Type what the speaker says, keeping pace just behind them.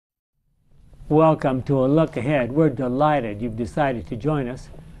Welcome to a look ahead. We're delighted you've decided to join us.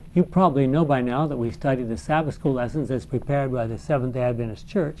 You probably know by now that we study the Sabbath school lessons as prepared by the Seventh-day Adventist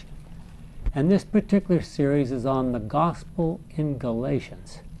Church. And this particular series is on the Gospel in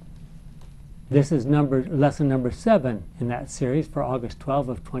Galatians. This is lesson number 7 in that series for August 12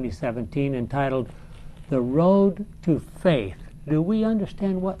 of 2017, entitled The Road to Faith. Do we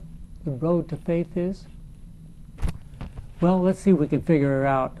understand what the road to faith is? Well, let's see if we can figure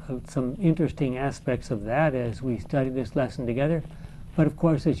out some interesting aspects of that as we study this lesson together. But of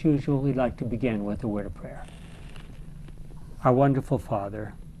course, as usual, we'd like to begin with a word of prayer. Our wonderful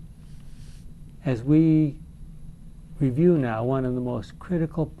Father, as we review now one of the most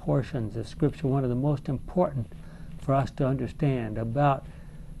critical portions of Scripture, one of the most important for us to understand about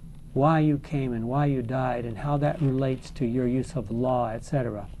why you came and why you died and how that relates to your use of law,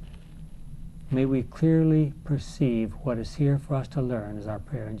 etc., may we clearly perceive what is here for us to learn, is our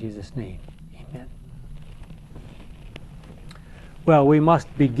prayer in Jesus' name. Amen. Well, we must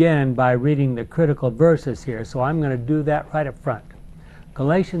begin by reading the critical verses here, so I'm going to do that right up front.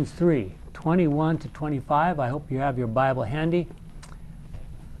 Galatians 3, 21 to 25. I hope you have your Bible handy.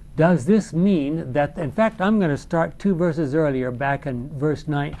 Does this mean that, in fact, I'm going to start 2 verses earlier, back in verse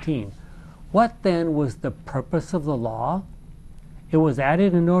 19. What then was the purpose of the law? It was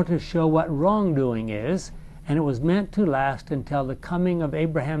added in order to show what wrongdoing is, and it was meant to last until the coming of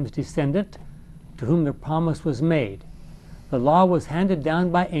Abraham's descendant, to whom the promise was made. The law was handed down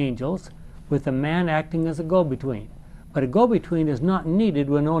by angels, with a man acting as a go-between. But a go-between is not needed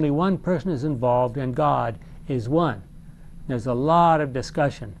when only one person is involved and God is one. There's a lot of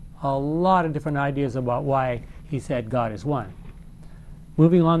discussion, a lot of different ideas about why he said God is one.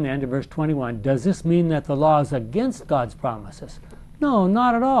 Moving on then to verse 21, does this mean that the law is against God's promises? No,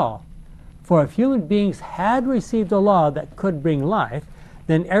 not at all. For if human beings had received a law that could bring life,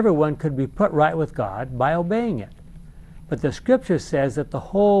 then everyone could be put right with God by obeying it. But the Scripture says that the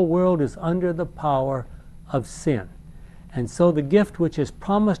whole world is under the power of sin. And so the gift which is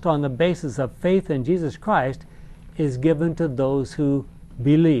promised on the basis of faith in Jesus Christ is given to those who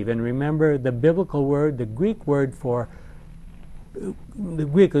believe. And remember, the biblical word, the Greek word is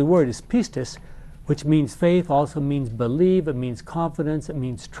pistis, which means faith, also means believe, it means confidence, it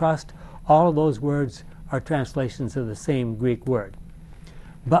means trust. All of those words are translations of the same Greek word.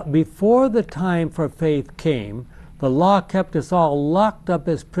 But before the time for faith came, the law kept us all locked up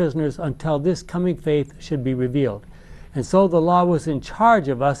as prisoners until this coming faith should be revealed. And so the law was in charge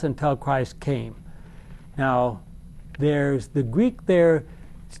of us until Christ came. Now, there's the Greek there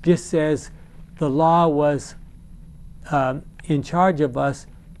just says the law was in charge of us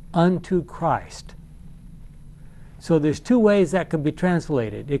unto Christ. So there's 2 ways that could be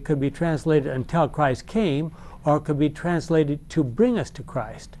translated. It could be translated until Christ came, or it could be translated to bring us to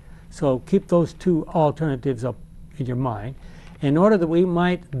Christ. So keep those 2 alternatives up in your mind, in order that we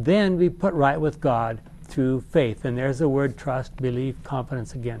might then be put right with God through faith. And there's the word trust, belief,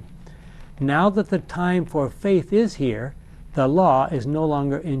 confidence again. Now that the time for faith is here, the law is no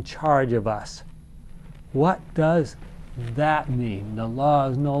longer in charge of us. What does that mean? The law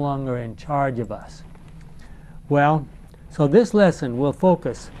is no longer in charge of us. Well, so this lesson will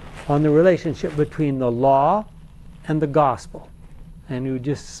focus on the relationship between the law and the gospel. And you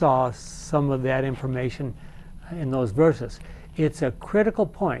just saw some of that information in those verses. It's a critical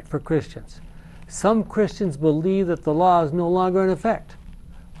point for Christians. Some Christians believe that the law is no longer in effect.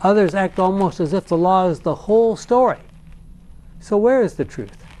 Others act almost as if the law is the whole story. So where is the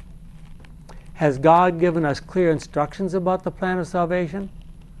truth? Has God given us clear instructions about the plan of salvation?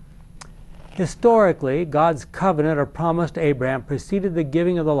 Historically, God's covenant or promise to Abraham preceded the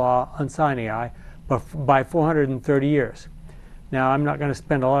giving of the law on Sinai by 430 years. Now, I'm not going to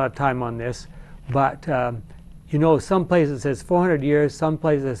spend a lot of time on this, but some places it says 400 years, some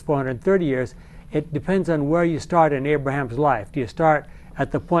places it says 430 years. It depends on where you start in Abraham's life. Do you start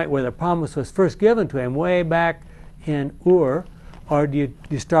at the point where the promise was first given to him, way back in Ur, or do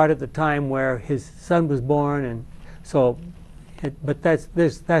you start at the time where his son was born? And so, but that's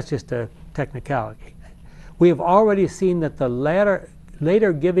just a technicality. We have already seen that the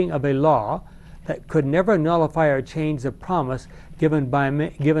later giving of a law that could never nullify or change the promise given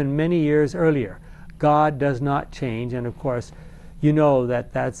many years earlier. God does not change, and of course, you know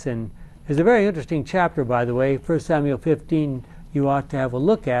that that's in. There's a very interesting chapter, by the way, 1 Samuel 15. You ought to have a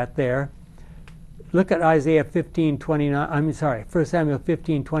look at there. Look at Isaiah 15:29. 1 Samuel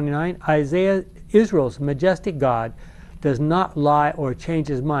 15:29. Isaiah, Israel's majestic God, does not lie or change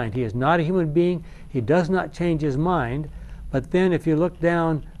his mind. He is not a human being. He does not change his mind. But then if you look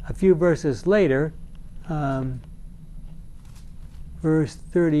down a few verses later, verse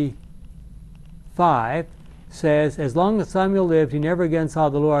 30, 5 says, as long as Samuel lived, he never again saw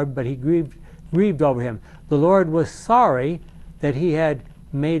the Lord, but he grieved over him. The Lord was sorry that he had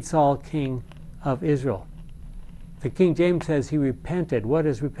made Saul king of Israel. The King James says he repented. What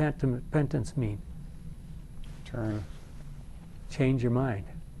does repentance mean? Turn. Change your mind.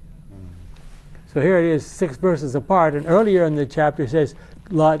 So here it is, 6 verses apart, and earlier in the chapter it says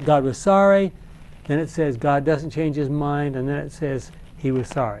God was sorry, then it says God doesn't change his mind, and then it says he was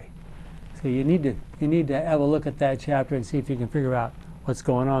sorry. So you need to have a look at that chapter and see if you can figure out what's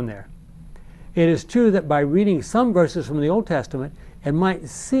going on there. It is true that by reading some verses from the Old Testament, it might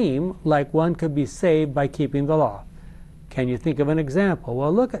seem like one could be saved by keeping the law. Can you think of an example?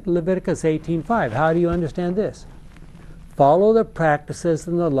 Well, look at Leviticus 18:5. How do you understand this? Follow the practices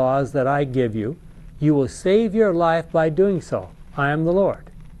and the laws that I give you. You will save your life by doing so. I am the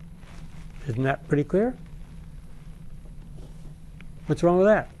Lord. Isn't that pretty clear? What's wrong with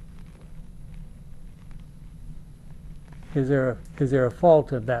that? Is there a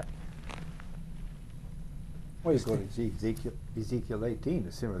fault of that? Well, you go to Ezekiel 18,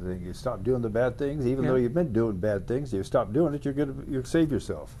 a similar thing. You stop doing the bad things, even though you've been doing bad things. You stop doing it, you'll save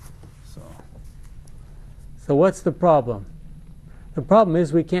yourself. So what's the problem? The problem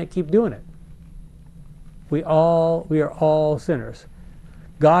is we can't keep doing it. We are all sinners.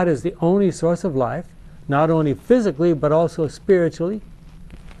 God is the only source of life, not only physically but also spiritually.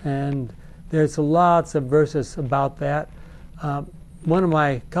 And there's lots of verses about that.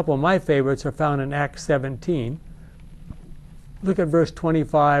 Couple of my favorites are found in Acts 17. Look at verse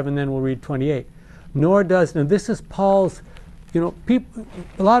 25, and then we'll read 28. Now this is Paul's, a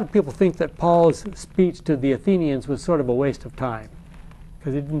lot of people think that Paul's speech to the Athenians was sort of a waste of time,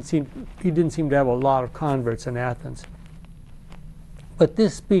 because he didn't seem to have a lot of converts in Athens. But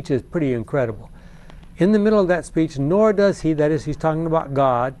this speech is pretty incredible. In the middle of that speech, nor does he, that is, he's talking about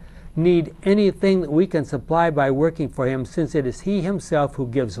God, need anything that we can supply by working for him, since it is he himself who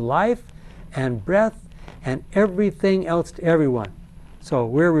gives life and breath and everything else to everyone. So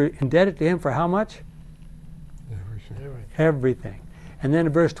we're indebted to him for how much? Everything. And then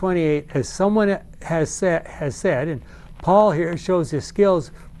in verse 28, as someone has said, and Paul here shows his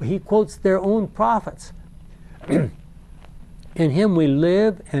skills, he quotes their own prophets. In him we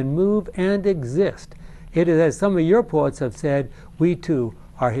live and move and exist. It is, as some of your poets have said, we too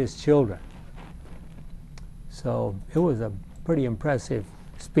are his children. So it was a pretty impressive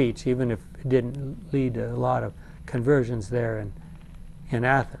speech, even if it didn't lead to a lot of conversions there in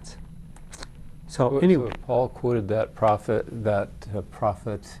Athens. So anyway, so Paul quoted that prophet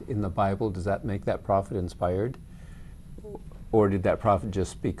in the Bible. Does that make that prophet inspired, or did that prophet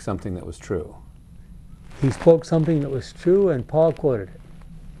just speak something that was true? He spoke something that was true, and Paul quoted it.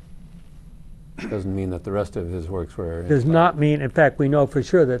 Doesn't mean that the rest of his works were inspired. Does not mean, in fact, we know for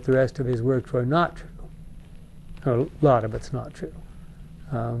sure that the rest of his works were not true. Or a lot of it's not true.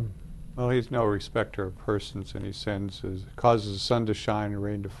 Well, he's no respecter of persons, and he causes the sun to shine and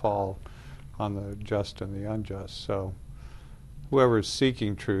rain to fall on the just and the unjust. So whoever is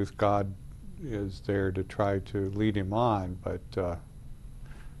seeking truth, God is there to try to lead him on, but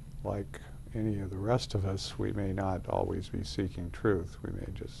like any of the rest of us, we may not always be seeking truth. We may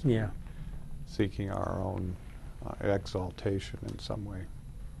just seeking our own exaltation in some way.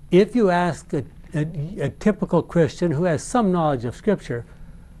 If you ask a typical Christian who has some knowledge of Scripture,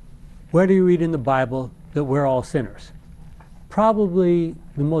 where do you read in the Bible that we're all sinners? Probably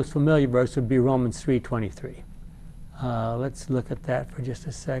the most familiar verse would be Romans 3:23. Let's look at that for just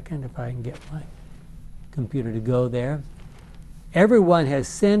a second, if I can get my computer to go there. Everyone has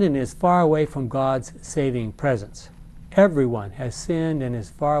sinned and is far away from God's saving presence. Everyone has sinned and is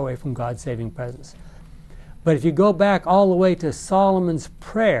far away from God's saving presence. But if you go back all the way to Solomon's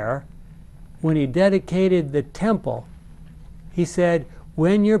prayer, when he dedicated the temple, he said,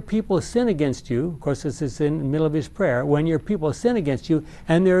 when your people sin against you, of course this is in the middle of his prayer, when your people sin against you,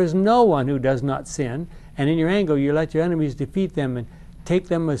 and there is no one who does not sin, and in your anger you let your enemies defeat them and take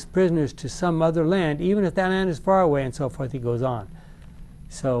them as prisoners to some other land, even if that land is far away, and so forth, he goes on.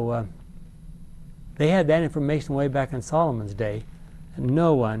 So they had that information way back in Solomon's day, and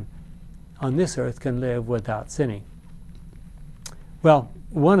no one on this earth can live without sinning. Well,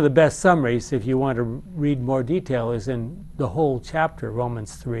 one of the best summaries, if you want to read more detail, is in the whole chapter,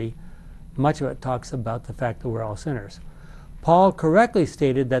 Romans 3. Much of it talks about the fact that we're all sinners. Paul correctly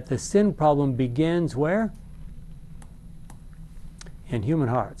stated that the sin problem begins where? In human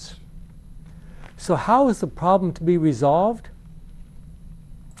hearts. So how is the problem to be resolved?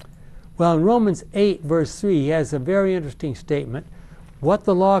 Well, in Romans 8, verse 3, he has a very interesting statement. What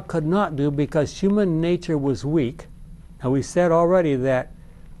the law could not do because human nature was weak. Now, we said already that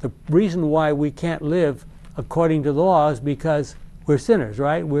The reason why we can't live according to the law is because we're sinners,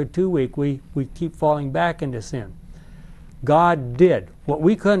 right? We're too weak. We keep falling back into sin. God did. What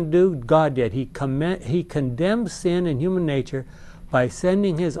we couldn't do, God did. He condemned sin in human nature by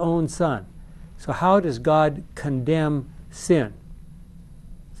sending His own Son. So how does God condemn sin?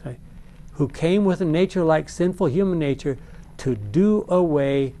 So, who came with a nature like sinful human nature to do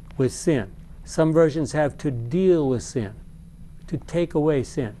away with sin. Some versions have to deal with sin, to take away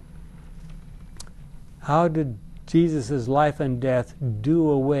sin. How did Jesus' life and death do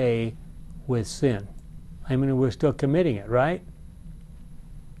away with sin? I mean, we're still committing it, right?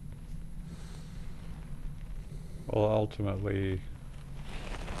 Well, ultimately,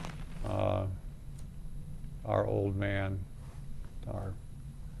 our old man,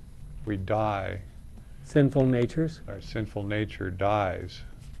 we die. Sinful natures. Our sinful nature dies,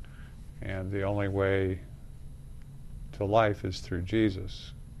 and the only way to life is through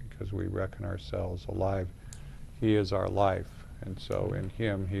Jesus, because we reckon ourselves alive. He is our life, and so in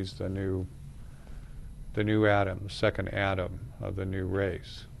Him, He's the new Adam, the second Adam of the new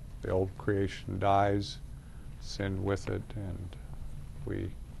race. The old creation dies, sin with it, and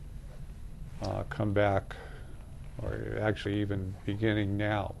we come back, or actually even beginning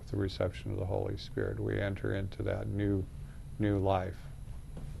now with the reception of the Holy Spirit, we enter into that new life.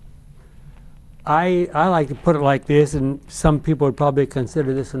 I like to put it like this, and some people would probably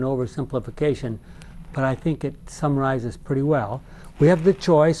consider this an oversimplification, but I think it summarizes pretty well. We have the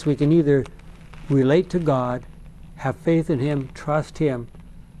choice. We can either relate to God, have faith in Him, trust Him,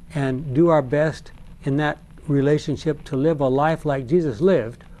 and do our best in that relationship to live a life like Jesus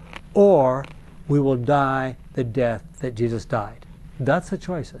lived, or we will die the death that Jesus died. That's the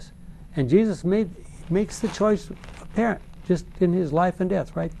choices. And Jesus makes the choice apparent just in His life and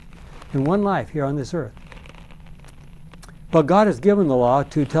death, right? In one life here on this earth. But God has given the law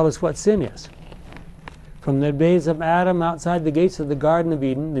to tell us what sin is. From the days of Adam outside the gates of the Garden of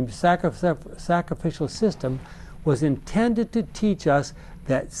Eden, the sacrificial system was intended to teach us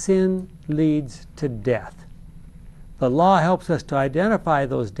that sin leads to death. The law helps us to identify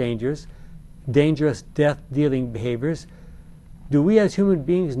those dangerous death-dealing behaviors. Do we as human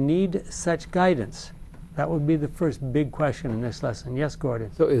beings need such guidance? That would be the first big question in this lesson. Yes,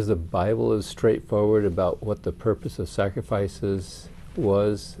 Gordon? So is the Bible as straightforward about what the purpose of sacrifices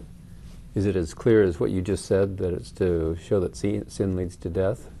was? Is it as clear as what you just said, that it's to show that sin leads to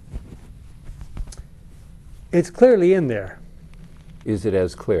death? It's clearly in there. Is it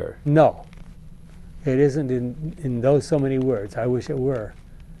as clear? No. It isn't in those so many words. I wish it were.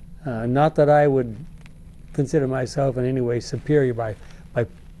 Not that I would consider myself in any way superior by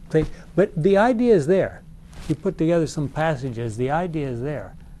but the idea is there. You put together some passages, the idea is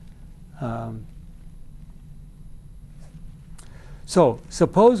there. So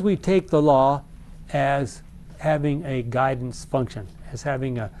suppose we take the law as having a guidance function, as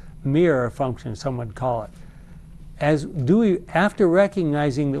having a mirror function, some would call it. After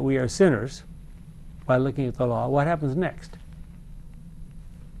recognizing that we are sinners by looking at the law, what happens next?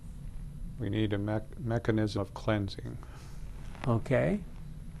 We need a mechanism of cleansing. Okay.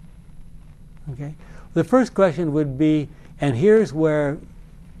 The first question would be, and here's where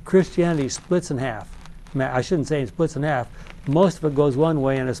Christianity splits in half. I shouldn't say it splits in half. Most of it goes one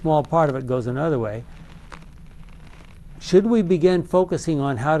way and a small part of it goes another way. Should we begin focusing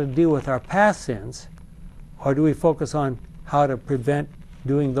on how to deal with our past sins, or do we focus on how to prevent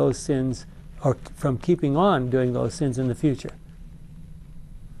doing those sins, or from keeping on doing those sins in the future?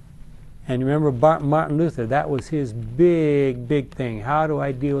 And remember Martin Luther, that was his big thing. How do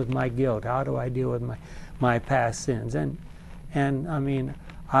I deal with my guilt? How do I deal with my past sins? And I mean,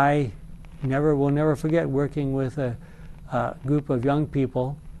 I will never forget working with a group of young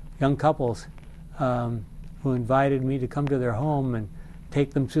couples, who invited me to come to their home and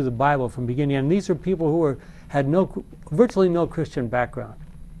take them through the Bible from beginning. And these are people who had virtually no Christian background.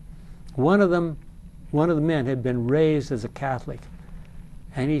 One of the men had been raised as a Catholic.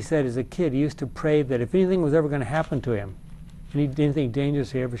 And he said as a kid, he used to pray that if anything was ever going to happen to him, anything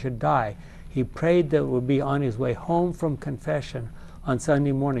dangerous, he ever should die, he prayed that it would be on his way home from confession on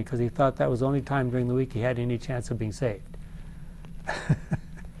Sunday morning, because he thought that was the only time during the week he had any chance of being saved.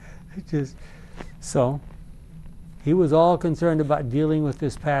 So, he was all concerned about dealing with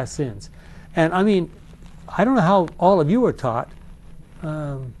his past sins. And I mean, I don't know how all of you were taught.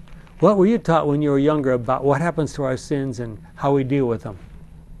 What were you taught when you were younger about what happens to our sins and how we deal with them?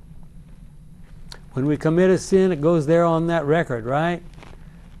 When we commit a sin, it goes there on that record, right?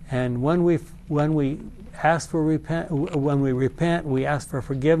 And when we repent, we ask for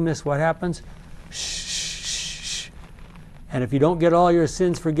forgiveness. What happens? Shh. And if you don't get all your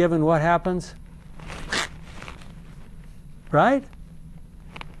sins forgiven, what happens? Right?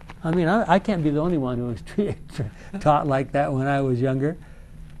 I mean, I can't be the only one who was taught like that when I was younger.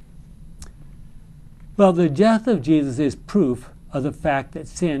 Well, the death of Jesus is proof of the fact that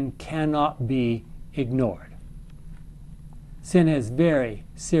sin cannot be ignored. Sin has very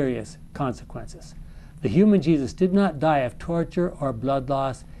serious consequences. The human Jesus did not die of torture or blood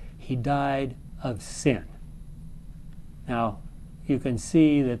loss. He died of sin. Now, you can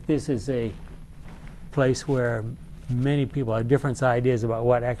see that this is a place where many people have different ideas about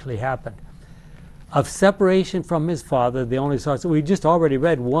what actually happened. Of separation from his Father, the only source. We just already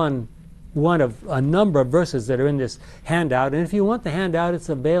read one of a number of verses that are in this handout. And if you want the handout, it's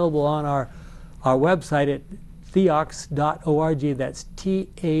available on our website at theox.org. That's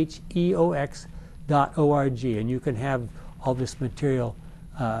theox.org. And you can have all this material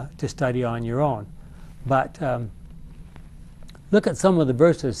to study on your own. But look at some of the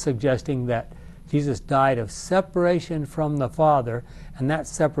verses suggesting that Jesus died of separation from the Father, and that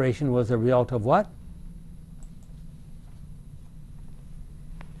separation was a result of what?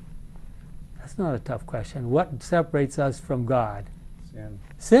 That's not a tough question. What separates us from God? Sin.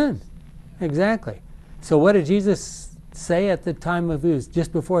 Sin. Exactly. So what did Jesus say at the time of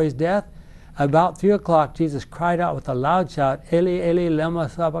just before his death? About 3 o'clock, Jesus cried out with a loud shout, Eli, Eli, lema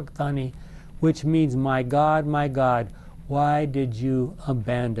sabachthani, which means, my God, why did you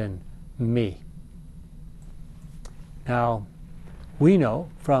abandon me? Now, we know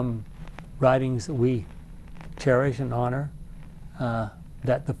from writings that we cherish and honor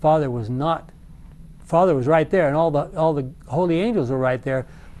that the Father was right there, and all the holy angels were right there,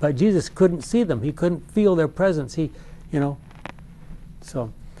 but Jesus couldn't see them. He couldn't feel their presence.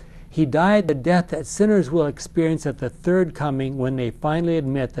 So he died the death that sinners will experience at the third coming when they finally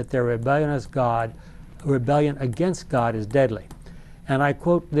admit that their rebellion against God is deadly. And I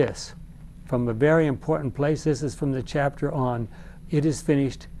quote this from a very important place. This is from the chapter on "It is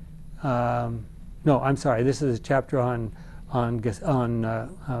finished." This is a chapter on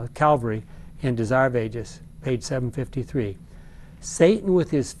Calvary in Desire of Ages, page 753. Satan,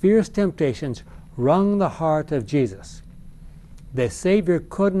 with his fierce temptations, wrung the heart of Jesus. The Savior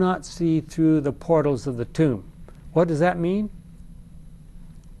could not see through the portals of the tomb. What does that mean?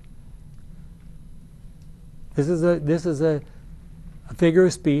 This is a figure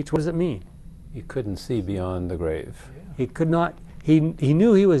of speech. What does it mean? He couldn't see beyond the grave. He could not. He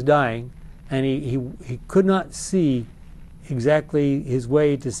knew he was dying, and he could not see exactly his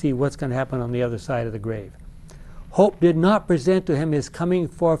way to see what's going to happen on the other side of the grave. Hope did not present to him his coming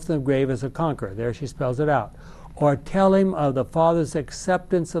forth from the grave as a conqueror. There she spells it out. Or tell him of the Father's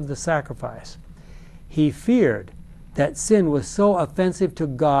acceptance of the sacrifice. He feared that sin was so offensive to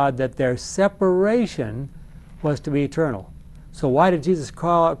God that their separation was to be eternal. So why did Jesus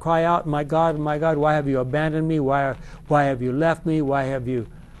cry out, my God, why have you abandoned me? Why have you left me? Why have you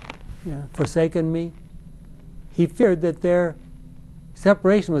forsaken me? He feared that their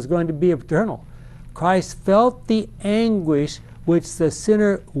separation was going to be eternal. Christ felt the anguish which the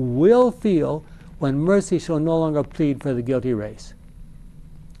sinner will feel when mercy shall no longer plead for the guilty race.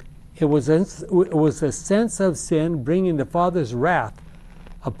 It was a sense of sin bringing the Father's wrath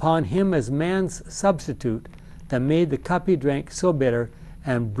upon him as man's substitute that made the cup he drank so bitter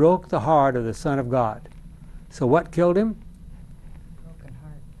and broke the heart of the Son of God. So what killed him? Broken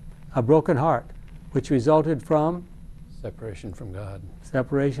heart. A broken heart, which resulted from? Separation from God.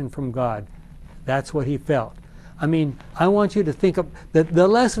 Separation from God. That's what he felt. I mean, I want you to think of, the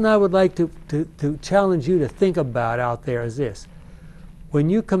lesson I would like to challenge you to think about out there is this. When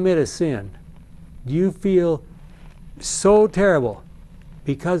you commit a sin, do you feel so terrible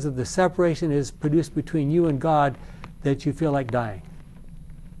because of the separation is produced between you and God that you feel like dying?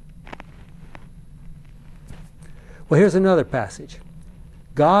 Well, here's another passage.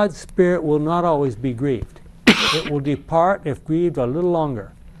 God's Spirit will not always be grieved. It will depart if grieved a little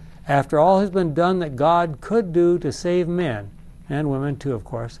longer. After all has been done that God could do to save men, and women too, of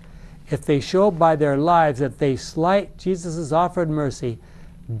course, if they show by their lives that they slight Jesus' offered mercy,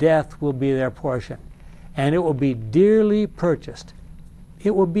 death will be their portion. And it will be dearly purchased.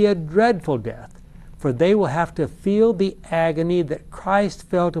 It will be a dreadful death, for they will have to feel the agony that Christ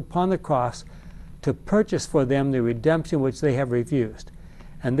felt upon the cross to purchase for them the redemption which they have refused.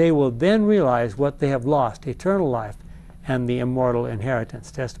 And they will then realize what they have lost, eternal life, and the immortal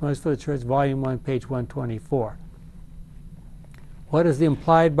inheritance. Testimonies for the Church, Volume 1, page 124. What is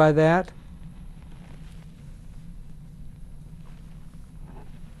implied by that?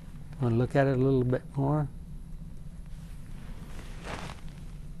 Want to look at it a little bit more?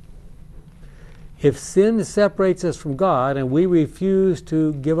 If sin separates us from God and we refuse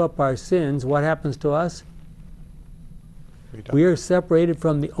to give up our sins, what happens to us? We are separated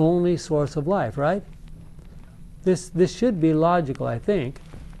from the only source of life, right? This should be logical, I think.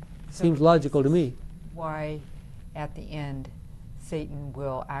 Seems logical to me. Why, at the end, Satan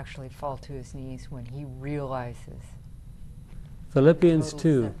will actually fall to his knees when he realizes Philippians total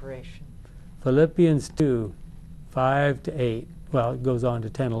 2. separation. Philippians 2, 5 to 8. Well, it goes on to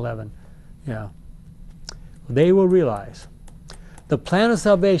 10, 11. Yeah. They will realize. The plan of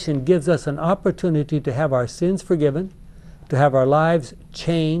salvation gives us an opportunity to have our sins forgiven, to have our lives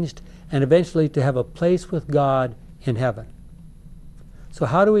changed, and eventually to have a place with God in heaven. So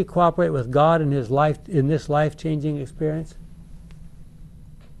how do we cooperate with God in this life-changing experience?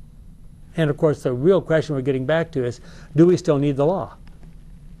 And of course, the real question we're getting back to is, do we still need the law?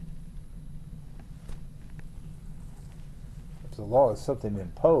 If the law is something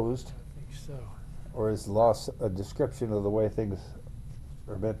imposed, I think so. or is the law a description of the way things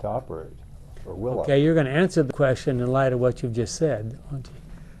are meant to operate, or will Okay, operate? you're going to answer the question in light of what you've just said, aren't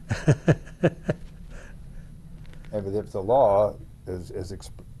you? And if the law is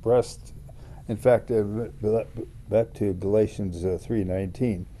expressed, in fact, back to Galatians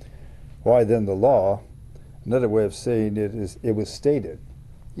 3:19, why then the law? Another way of saying it is, it was stated.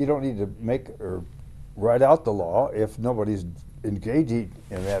 You don't need to make or write out the law if nobody's engaging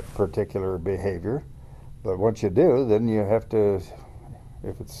in that particular behavior. But once you do, then you have to,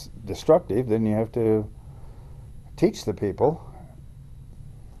 if it's destructive, then you have to teach the people.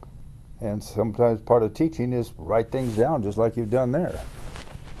 And sometimes part of teaching is write things down, just like you've done there.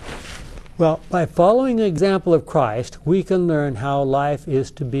 Well, by following the example of Christ, we can learn how life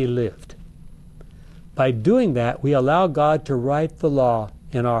is to be lived. By doing that, we allow God to write the law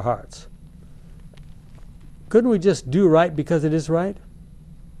in our hearts. Couldn't we just do right because it is right?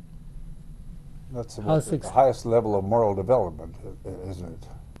 That's How's the it- highest level of moral development, isn't it?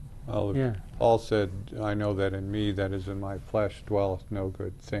 Well, Yeah. Paul said, I know that in me, that is in my flesh, dwelleth no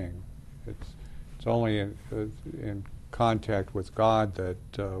good thing. It's only in contact with God that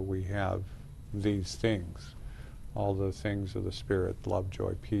we have these things. All the things of the Spirit, love,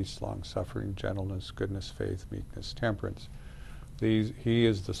 joy, peace, long-suffering, gentleness, goodness, faith, meekness, temperance. He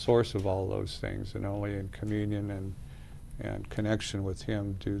is the source of all those things, and only in communion and connection with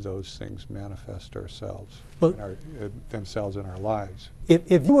Him do those things manifest themselves in our lives.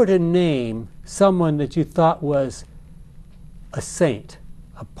 If you were to name someone that you thought was a saint,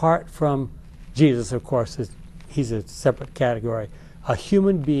 apart from Jesus, of course, he's a separate category, a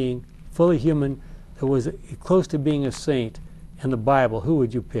human being, fully human, that was close to being a saint in the Bible, who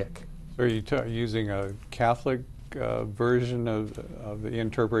would you pick? So are you using a Catholic version of the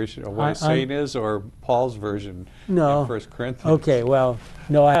interpretation of what a saint is, or Paul's version No. in 1 Corinthians? Okay, well,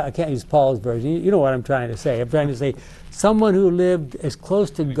 no, I can't use Paul's version. You know what I'm trying to say. I'm trying to say someone who lived as close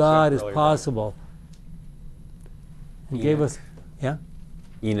to God as Exemplary, possible. And gave us, yeah?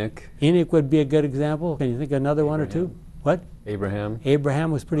 Enoch, Enoch would be a good example. Can you think of another one or two? Abraham. What? Abraham.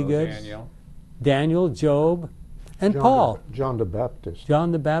 Abraham was pretty good. Daniel. Job, and Paul. John the Baptist.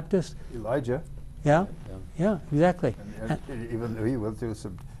 John the Baptist. Elijah, Yeah, yeah, exactly. and even though he went through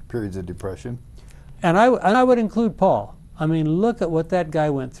some periods of depression. And I would include Paul. I mean, look at what that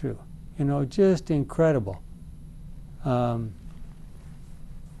guy went through. You know, just incredible. Well,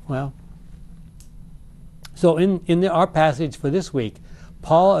 so in our passage for this week,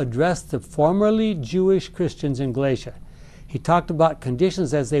 Paul addressed the formerly Jewish Christians in Galatia. He talked about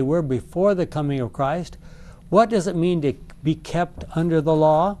conditions as they were before the coming of Christ. What does it mean to be kept under the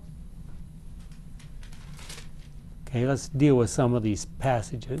law? Okay, let's deal with some of these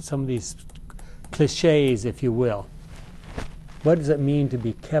passages, some of these cliches, if you will. What does it mean to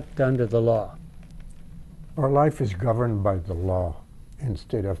be kept under the law? Our life is governed by the law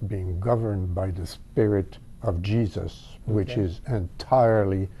instead of being governed by the Spirit of Jesus, which Okay. is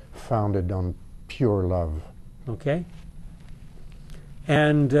entirely founded on pure love. Okay?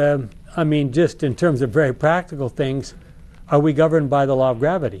 And, I mean, just in terms of very practical things, are we governed by the law of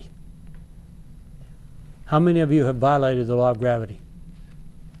gravity? How many of you have violated the law of gravity?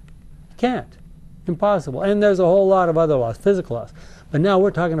 Can't. Impossible. And there's a whole lot of other laws, physical laws. But now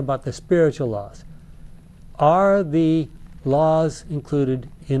we're talking about the spiritual laws. Are the laws included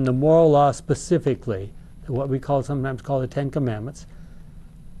in the moral law specifically, what we sometimes call the Ten Commandments,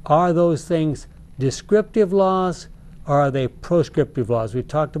 are those things descriptive laws or are they proscriptive laws? We've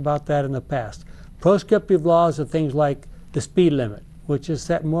talked about that in the past. Proscriptive laws are things like the speed limit, which is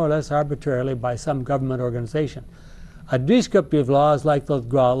set more or less arbitrarily by some government organization. A descriptive law is like the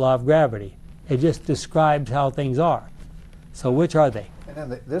law of gravity. It just describes how things are. So which are they?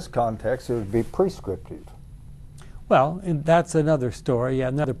 And in this context, it would be prescriptive. Well, and that's another story, yeah,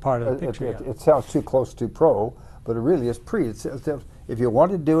 another part of the picture. It sounds too close to pro, but it really is pre. It says that if you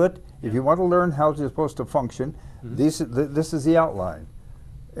want to do it, if you want to learn how it's supposed to function, this is the outline.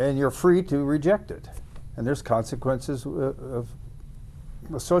 And you're free to reject it. And there's consequences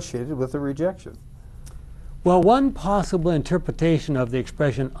associated with the rejection. Well, one possible interpretation of the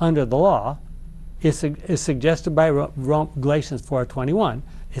expression under the law is suggested by Galatians 4:21.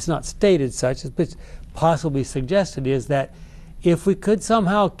 It's not stated such, but possibly suggested is that if we could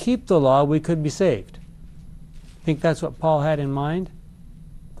somehow keep the law, we could be saved. Think that's what Paul had in mind?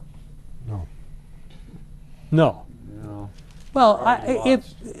 No. No. No. Well,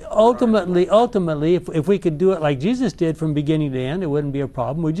 ultimately, if we could do it like Jesus did from beginning to end, it wouldn't be a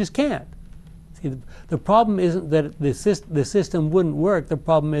problem. We just can't. See, the problem isn't that the system wouldn't work. The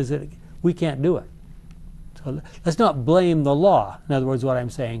problem is that we can't do it. So let's not blame the law. In other words, what I'm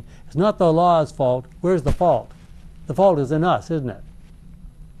saying, it's not the law's fault. Where's the fault? The fault is in us, isn't it?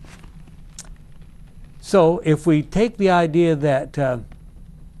 So if we take the idea that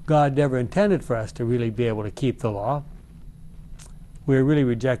God never intended for us to really be able to keep the law, we're really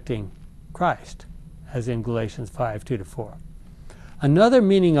rejecting Christ, as in Galatians 5:2-4. Another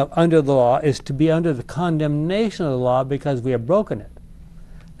meaning of under the law is to be under the condemnation of the law because we have broken it.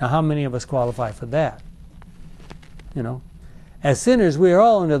 Now, how many of us qualify for that? You know, as sinners, we are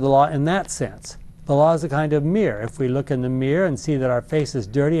all under the law in that sense. The law is a kind of mirror. If we look in the mirror and see that our face is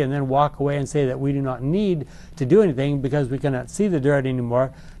dirty and then walk away and say that we do not need to do anything because we cannot see the dirt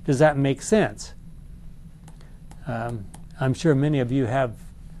anymore, does that make sense? I'm sure many of you have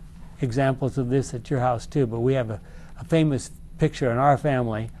examples of this at your house too, but we have a famous picture in our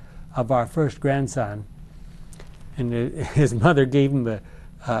family of our first grandson, and his mother gave him the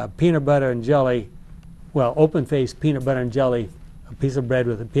peanut butter and jelly, well, open-faced peanut butter and jelly, a piece of bread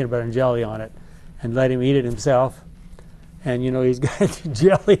with a peanut butter and jelly on it, and let him eat it himself. And, you know, he's got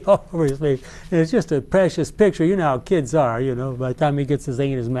jelly all over his face. And it's just a precious picture. You know how kids are, you know, by the time he gets his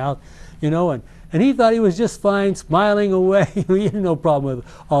thing in his mouth, you know, and he thought he was just fine, smiling away. He had no problem with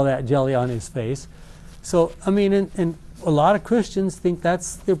all that jelly on his face. So, I mean, and a lot of Christians think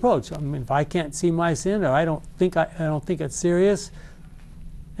that's the approach. I mean, if I can't see my sin, or I don't think it's serious,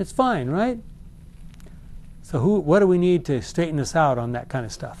 it's fine, right? So what do we need to straighten us out on that kind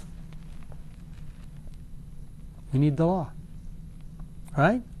of stuff? We need the law,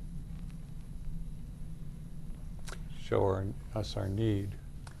 right? Show us our need.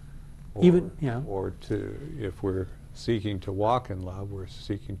 Or, Even, yeah. Or if we're seeking to walk in love, we're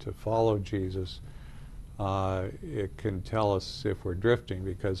seeking to follow Jesus, it can tell us if we're drifting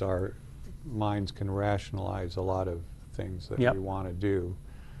because our minds can rationalize a lot of things that we want to do.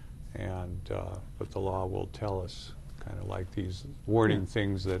 And but the law will tell us, kind of like these warning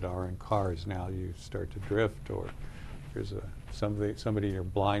things that are in cars now. You start to drift, or there's somebody in your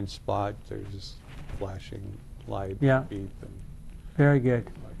blind spot. There's this flashing light, beep, and very good.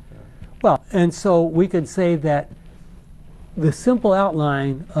 Like that. Well, and so we could say that the simple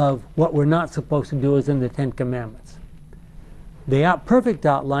outline of what we're not supposed to do is in the Ten Commandments. The perfect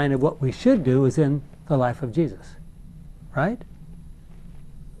outline of what we should do is in the life of Jesus, right?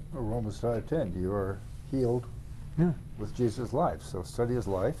 Romans 5:10, you are healed with Jesus' life. So study his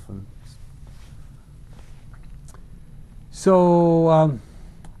life. And so,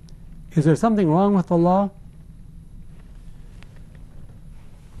 is there something wrong with the law?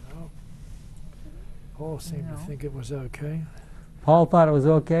 No. Paul seemed to think it was okay. Paul thought it was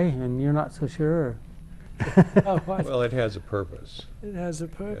okay, and you're not so sure? Well, it has a purpose. It has a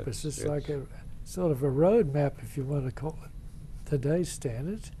purpose. It's like a sort of a road map, if you want to call it today's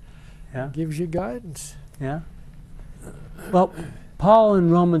standards. Yeah. It gives you guidance. Yeah. Well, Paul in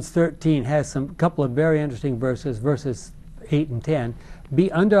Romans 13 has a couple of very interesting verses 8 and 10.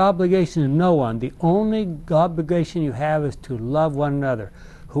 Be under obligation to no one. The only obligation you have is to love one another.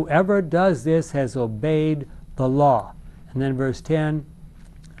 Whoever does this has obeyed the law. And then verse 10,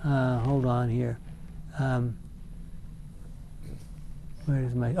 hold on here. Where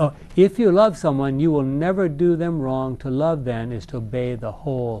is my... Oh, if you love someone, you will never do them wrong. To love then is to obey the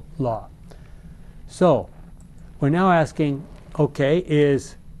whole law. So, we're now asking, okay,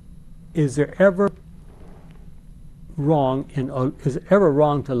 is there ever wrong is it ever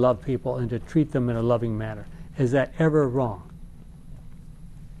wrong to love people and to treat them in a loving manner? Is that ever wrong?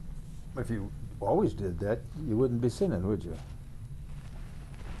 if you always did that, you wouldn't be sinning, would you?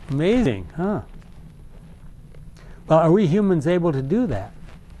 Amazing, huh? Well, are we humans able to do that?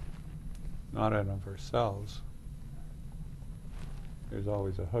 Not out of ourselves. There's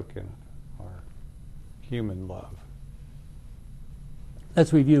always a hook in our human love.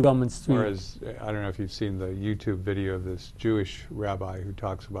 Let's review Romans 3. Whereas, I don't know if you've seen the YouTube video of this Jewish rabbi who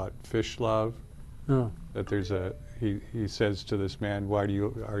talks about fish love. Oh. That there's he says to this man, why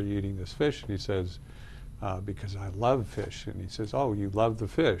are you eating this fish? And he says, because I love fish. And he says, oh, you love the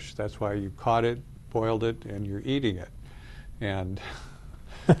fish. That's why you caught it, boiled it, and you're eating it. And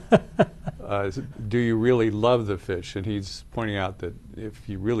do you really love the fish? And he's pointing out that if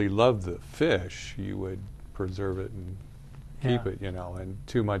you really love the fish, you would preserve it and keep it, you know. And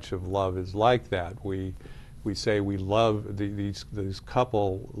too much of love is like that. We say we love these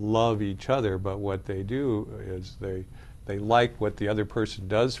couple love each other, but what they do is they like what the other person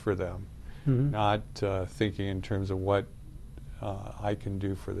does for them, not thinking in terms of what I can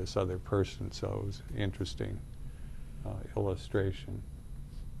do for this other person. So it was interesting illustration.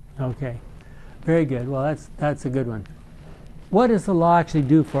 Okay, very good. Well, that's a good one. What does the law actually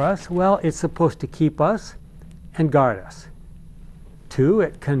do for us? Well, it's supposed to keep us and guard us. 2,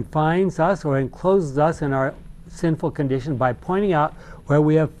 it confines us or encloses us in our sinful condition by pointing out where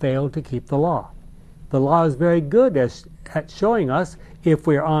we have failed to keep the law. The law is very good at showing us, if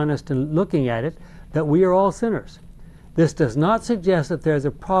we are honest in looking at it, that we are all sinners. This does not suggest that there is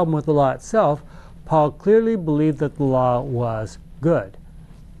a problem with the law itself. Paul clearly believed that the law was good.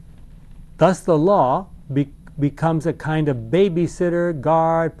 Thus the law becomes a kind of babysitter,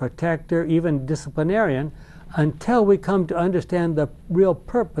 guard, protector, even disciplinarian, until we come to understand the real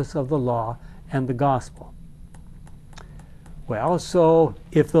purpose of the law and the gospel. Well, so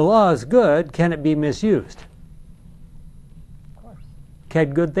if the law is good, can it be misused? Of course.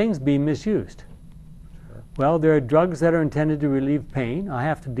 Can good things be misused? Sure. Well, there are drugs that are intended to relieve pain. I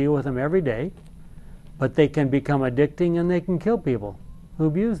have to deal with them every day. But they can become addicting and they can kill people who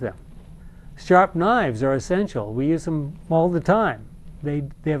abuse them. Sharp knives are essential. We use them all the time. They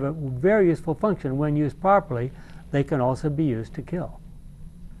have a very useful function. When used properly, they can also be used to kill.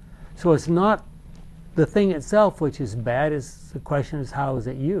 So it's not the thing itself which is bad. The question is, how is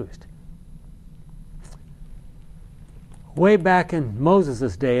it used? Way back in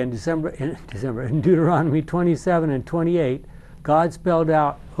Moses' day, in Deuteronomy 27 and 28, God spelled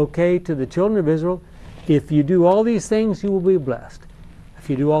out, okay, to the children of Israel, if you do all these things, you will be blessed. If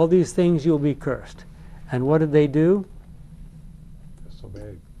you do all these things, you will be cursed. And what did they do?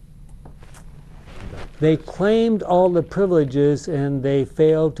 Disobeyed. They claimed all the privileges and they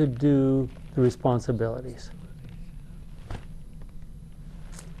failed to do the responsibilities. Do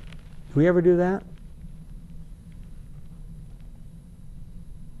we ever do that?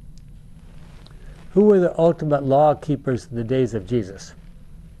 Who were the ultimate law keepers in the days of Jesus?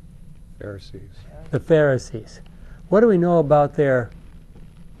 Pharisees. The Pharisees. What do we know about their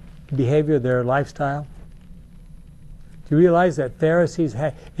behavior, their lifestyle? Do you realize that Pharisees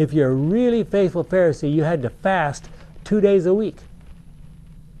had, if you're a really faithful Pharisee, you had to fast 2 days a week?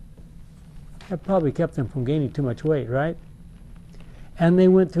 That probably kept them from gaining too much weight, right? And they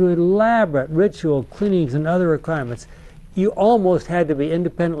went through elaborate ritual cleanings and other requirements. You almost had to be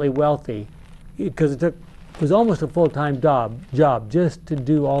independently wealthy, because it was almost a full-time job just to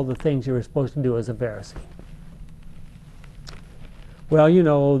do all the things you were supposed to do as a Pharisee. Well, you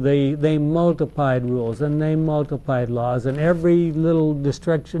know, they multiplied rules and they multiplied laws, and every little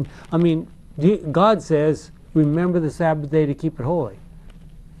distraction. I mean, God says, remember the Sabbath day to keep it holy.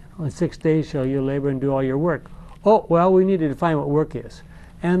 In 6 days shall you labor and do all your work. Oh, well, we need to define what work is.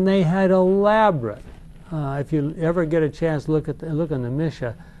 And they had elaborate, if you ever get a chance, look in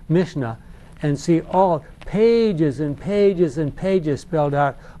the Mishnah and see all pages and pages and pages spelled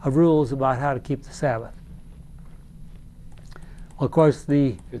out of rules about how to keep the Sabbath. Well, of course,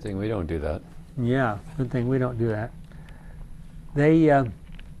 Good thing we don't do that. Yeah, good thing we don't do that.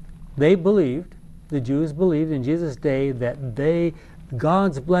 They believed, the Jews believed in Jesus' day, that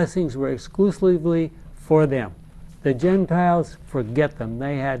God's blessings were exclusively for them. The Gentiles, forget them.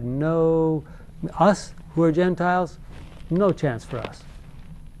 They had us who are Gentiles, no chance for us.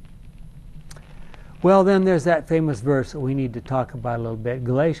 Well, then there's that famous verse that we need to talk about a little bit.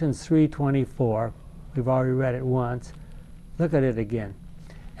 Galatians 3:24. We've already read it once. Look at it again.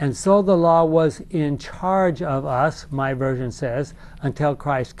 And so the law was in charge of us, my version says, until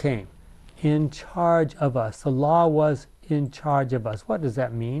Christ came. In charge of us. The law was in charge of us. What does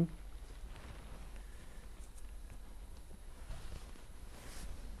that mean?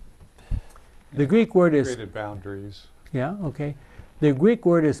 The Greek word is... Created boundaries. Yeah, okay. The Greek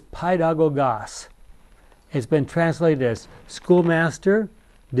word is paidagogos. It's been translated as schoolmaster,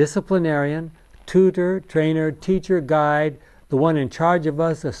 disciplinarian, tutor, trainer, teacher, guide, the one in charge of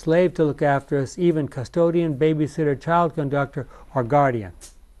us, a slave to look after us, even custodian, babysitter, child conductor, or guardian.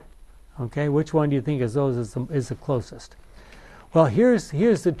 Okay, which one do you think is the closest? Well, here's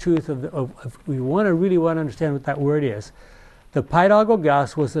the truth of we really want to understand what that word is. The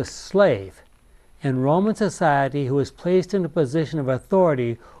paidagogos was a slave in Roman society who was placed in a position of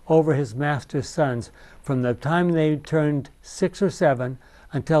authority over his master's sons from the time they turned 6 or 7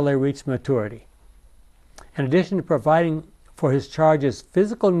 until they reached maturity. In addition to providing for his charges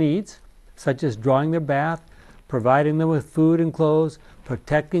physical needs, such as drawing their bath, providing them with food and clothes,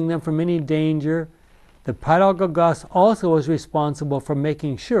 protecting them from any danger, the paidagogos also was responsible for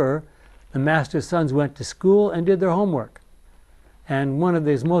making sure the master's sons went to school and did their homework. And one of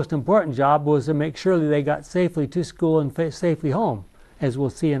his most important jobs was to make sure that they got safely to school and safely home, as we'll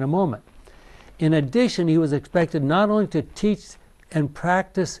see in a moment. In addition, he was expected not only to teach and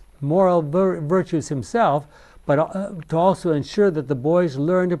practice moral virtues himself, but to also ensure that the boys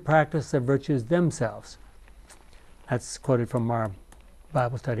learned to practice the virtues themselves. That's quoted from our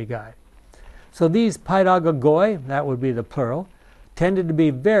Bible study guide. So these paidagogoi, that would be the plural, tended to be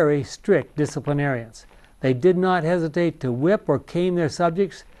very strict disciplinarians. They did not hesitate to whip or cane their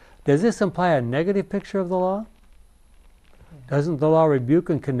subjects. Does this imply a negative picture of the law? Doesn't the law rebuke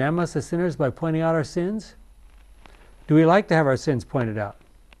and condemn us as sinners by pointing out our sins? Do we like to have our sins pointed out?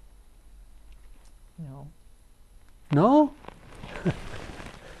 No. No?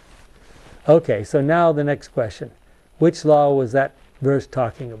 Okay, so now the next question. Which law was that verse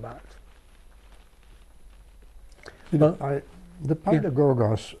talking about? The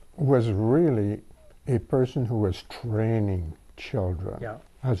paidagogos was really a person who was training children, Yeah.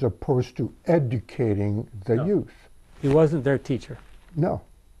 as opposed to educating the No. youth. He wasn't their teacher. No,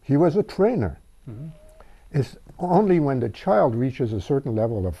 he was a trainer. Mm-hmm. It's only when the child reaches a certain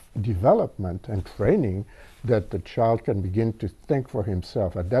level of development and training that the child can begin to think for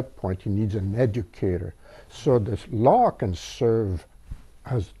himself. At that point, he needs an educator. So this law can serve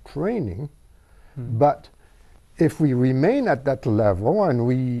as training, but if we remain at that level and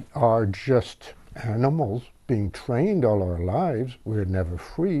we are just animals being trained all our lives, we're never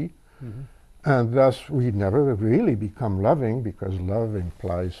free, and thus we never really become loving, because love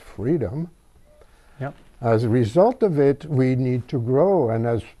implies freedom. Yep. As a result of it, we need to grow, and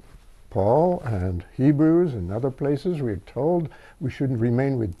as Paul and Hebrews and other places, we're told we shouldn't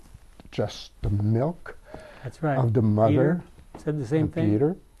remain with just the milk That's right. of the mother. Peter said the same and thing.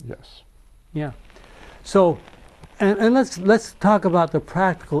 Peter, yes. Yeah. So, and let's talk about the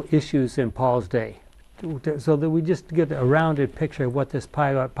practical issues in Paul's day, so that we just get a rounded picture of what this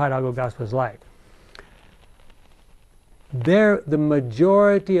paidagogos was like. The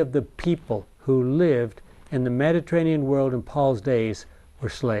majority of the people who lived in the Mediterranean world in Paul's days were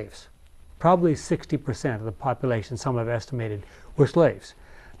slaves. Probably 60% of the population, some have estimated, were slaves.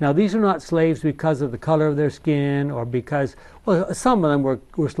 Now, these are not slaves because of the color of their skin, or because, well, some of them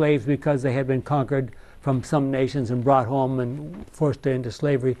were slaves because they had been conquered from some nations and brought home and forced into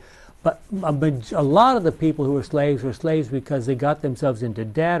slavery. But a lot of the people who were slaves because they got themselves into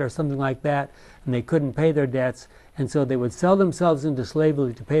debt or something like that, and they couldn't pay their debts, and so they would sell themselves into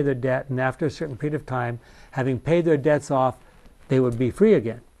slavery to pay their debt, and after a certain period of time, having paid their debts off, they would be free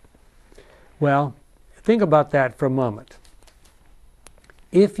again. Well, think about that for a moment.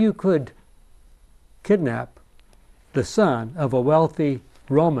 If you could kidnap the son of a wealthy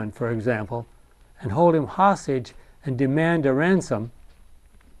Roman, for example, and hold him hostage and demand a ransom,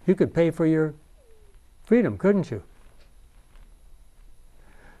 you could pay for your freedom, couldn't you?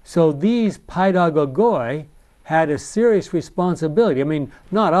 So these paidagogoi had a serious responsibility. I mean,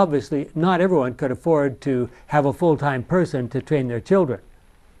 not everyone could afford to have a full-time person to train their children.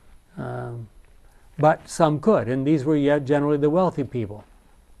 But some could, and these were generally the wealthy people.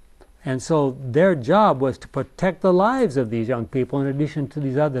 And so their job was to protect the lives of these young people in addition to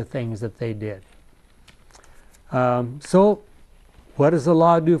these other things that they did. So what does the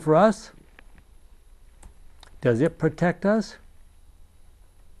law do for us? Does it protect us?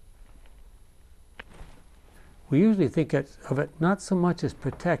 We usually think of it not so much as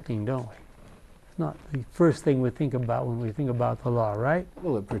protecting, don't we? It's not the first thing we think about when we think about the law, right?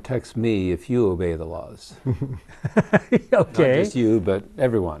 Well, it protects me if you obey the laws. Okay. Not just you, but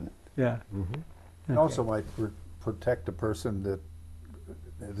everyone. Yeah. It also might protect a person that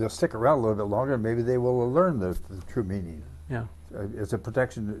they'll stick around a little bit longer, and maybe they will learn the true meaning. Yeah. It's a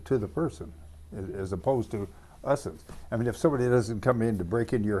protection to the person, as opposed to us. I mean, if somebody doesn't come in to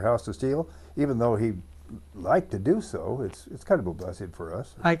break into your house to steal, even though he liked to do so, it's kind of a blessing for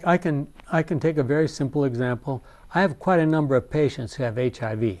us. I can take a very simple example. I have quite a number of patients who have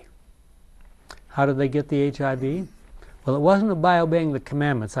HIV. How did they get the HIV? Well, it wasn't by obeying the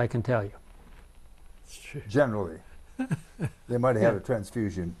commandments, I can tell you. Generally. They might have had a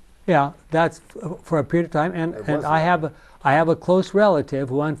transfusion. Yeah, that's for a period of time. And I have a close relative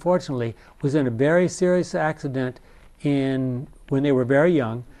who unfortunately was in a very serious accident when they were very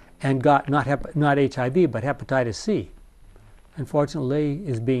young and got not HIV but hepatitis C. Unfortunately,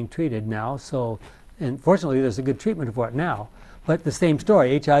 is being treated now. So, and fortunately, there's a good treatment for it now. But the same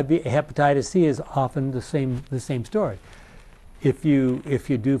story. HIV, hepatitis C is often the same story. If you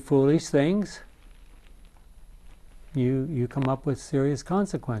do foolish things, you come up with serious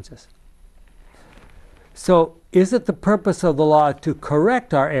consequences. So, is it the purpose of the law to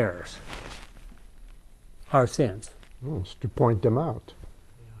correct our errors, our sins? It's to point them out,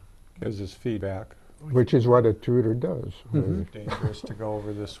 Gives us feedback. which is what a tutor does. Mhm. Dangerous to go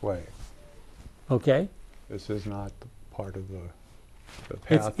over this way. Okay. This is not the part of the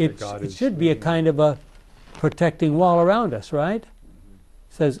path that God It is should be a leading. kind of a protecting wall around us, right? It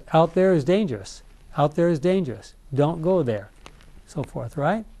says, out there is dangerous. Out there is dangerous. Don't go there. So forth,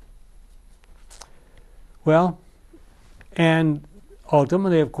 right? Well, and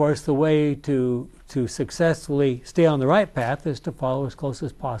ultimately, of course, the way to successfully stay on the right path is to follow as close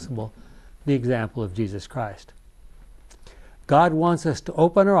as possible the example of Jesus Christ. God wants us to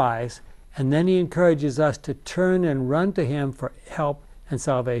open our eyes, and then He encourages us to turn and run to Him for help and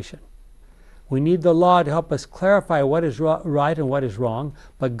salvation. We need the law to help us clarify what is right and what is wrong,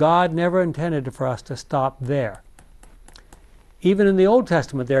 but God never intended for us to stop there. Even in the Old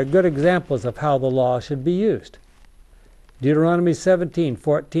Testament, there are good examples of how the law should be used. Deuteronomy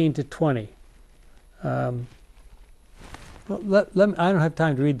 17:14-20. I don't have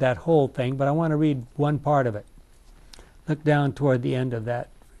time to read that whole thing, but I want to read one part of it. Look down toward the end of that.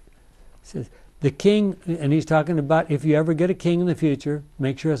 It says, the king, and he's talking about if you ever get a king in the future,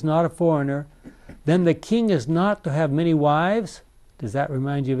 make sure it's not a foreigner. Then the king is not to have many wives. Does that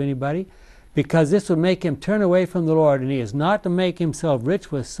remind you of anybody? Because this would make him turn away from the Lord, and he is not to make himself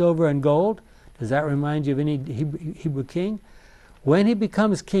rich with silver and gold. Does that remind you of any Hebrew king? When he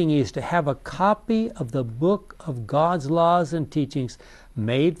becomes king, he is to have a copy of the book of God's laws and teachings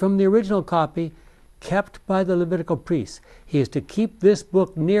made from the original copy, kept by the Levitical priests. He is to keep this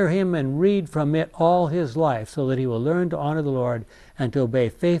book near him and read from it all his life, so that he will learn to honor the Lord and to obey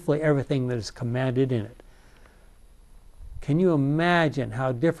faithfully everything that is commanded in it. Can you imagine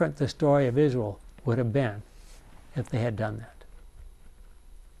how different the story of Israel would have been if they had done that?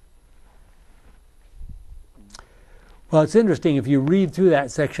 Well, it's interesting, if you read through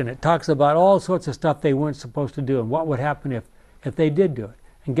that section, it talks about all sorts of stuff they weren't supposed to do and what would happen if they did do it.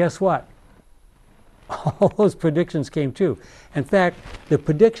 And guess what? All those predictions came true. In fact, the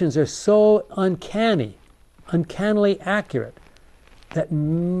predictions are so uncannily accurate, that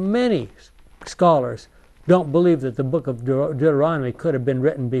many scholars don't believe that the book of Deuteronomy could have been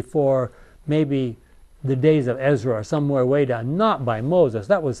written before maybe the days of Ezra or somewhere way down, not by Moses.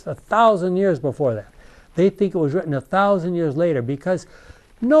 That was 1,000 years before that. They think it was written 1,000 years later, because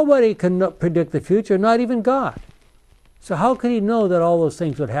nobody can predict the future, not even God. So how could he know that all those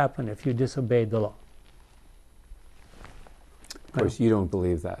things would happen if you disobeyed the law? Of course, you don't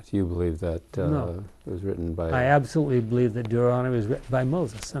believe that. You believe that No. it was written by... I absolutely believe that Deuteronomy was written by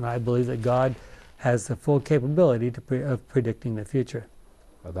Moses, and I believe that God has the full capability of predicting the future.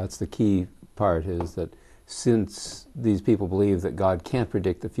 Well, that's the key part, is that since these people believe that God can't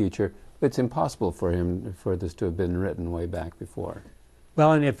predict the future, it's impossible for this to have been written way back before.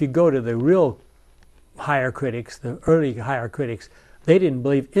 Well, and if you go to the real higher critics, the early higher critics, they didn't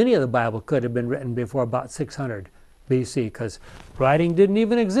believe any of the Bible could have been written before about 600 BC, because writing didn't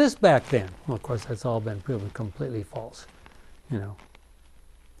even exist back then. Well, of course, that's all been proven completely false, you know.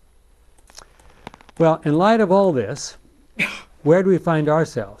 Well, in light of all this, where do we find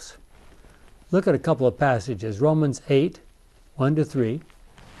ourselves? Look at a couple of passages. Romans 8:1-3.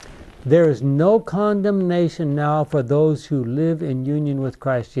 There is no condemnation now for those who live in union with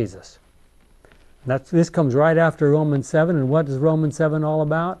Christ Jesus. This comes right after Romans 7, and what is Romans 7 all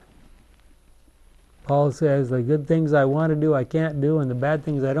about? Paul says, the good things I want to do, I can't do, and the bad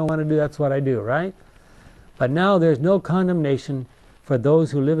things I don't want to do, that's what I do, right? But now there's no condemnation for those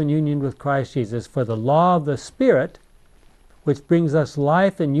who live in union with Christ Jesus, for the law of the Spirit, which brings us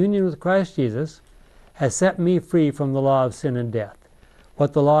life in union with Christ Jesus, has set me free from the law of sin and death.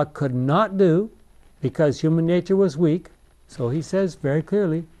 What the law could not do, because human nature was weak, so he says very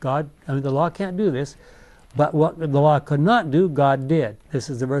clearly, the law can't do this, but what the law could not do, God did. This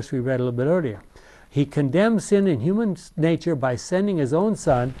is the verse we read a little bit earlier. He condemned sin in human nature by sending his own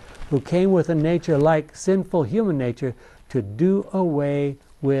Son, who came with a nature like sinful human nature, to do away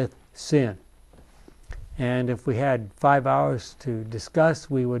with sin. And if we had 5 hours to discuss,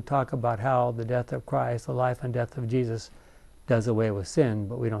 we would talk about how the death of Christ, the life and death of Jesus, does away with sin,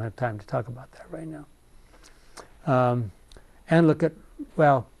 but we don't have time to talk about that right now. And look at,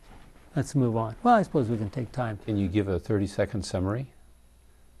 well, let's move on. Well, I suppose we can take time. Can you give a 30-second summary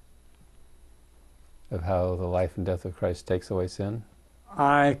of how the life and death of Christ takes away sin?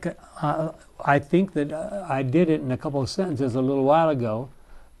 I think that I did it in a couple of sentences a little while ago.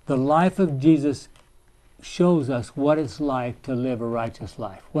 The life of Jesus shows us what it's like to live a righteous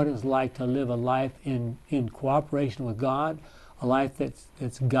life, what it's like to live a life in cooperation with God, a life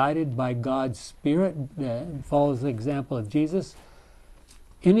that's guided by God's Spirit, that follows the example of Jesus.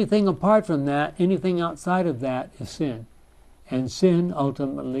 Anything apart from that, anything outside of that is sin. And sin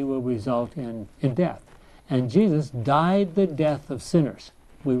ultimately will result in death. And Jesus died the death of sinners.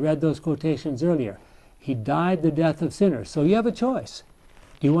 We read those quotations earlier. He died the death of sinners. So you have a choice.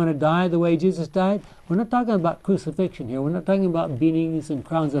 Do you want to die the way Jesus died? We're not talking about crucifixion here. We're not talking about beatings and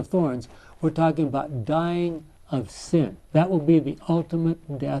crowns of thorns. We're talking about dying of sin. That will be the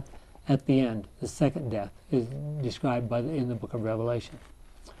ultimate death at the end. The second death is described in the book of Revelation.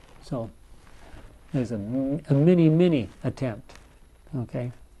 So there's a mini attempt.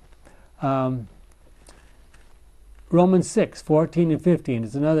 Okay. Romans 6, 14 and 15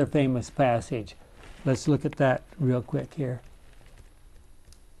 is another famous passage. Let's look at that real quick here.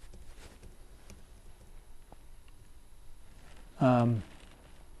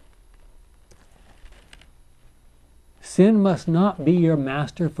 Sin must not be your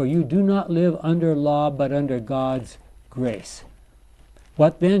master, for you do not live under law, but under God's grace.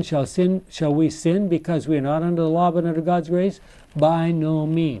 What then? Shall we sin because we are not under the law, but under God's grace? By no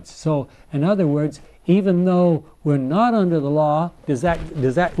means. So, in other words, even though we're not under the law, does that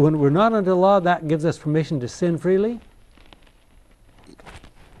when we're not under the law, that gives us permission to sin freely?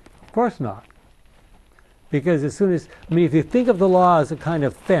 Of course not. Because as soon as, if you think of the law as a kind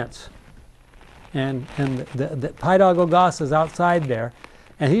of fence, and the Paidagogos is outside there,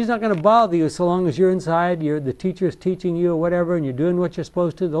 and he's not going to bother you so long as you're inside, the teacher's teaching you or whatever, and you're doing what you're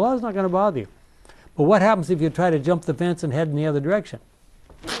supposed to, the law's not going to bother you. But what happens if you try to jump the fence and head in the other direction?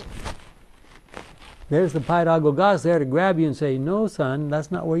 There's the Paidagogos there to grab you and say, no, son, that's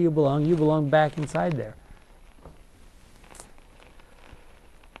not where you belong back inside there.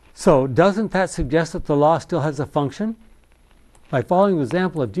 So, doesn't that suggest that the law still has a function? By following the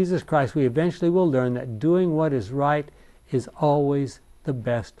example of Jesus Christ, we eventually will learn that doing what is right is always the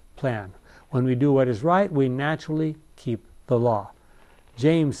best plan. When we do what is right, we naturally keep the law.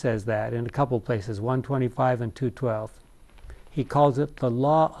 James says that in a couple places, 1:25 and 2:12. He calls it the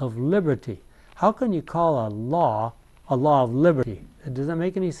law of liberty. How can you call a law of liberty? Does that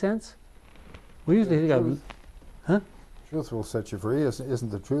make any sense? We usually think of... Huh? Truth will set you free. Isn't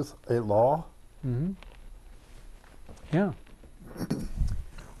the truth a law? Mm-hmm. Yeah.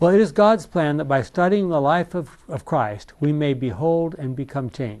 Well, it is God's plan that by studying the life of Christ, we may behold and become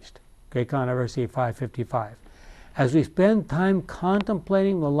changed. Great Controversy 555. As we spend time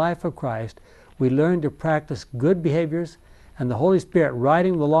contemplating the life of Christ, we learn to practice good behaviors, and the Holy Spirit,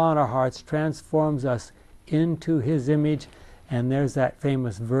 writing the law in our hearts, transforms us into His image. And there's that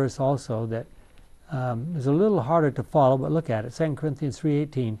famous verse also that is a little harder to follow, but look at it. 2 Corinthians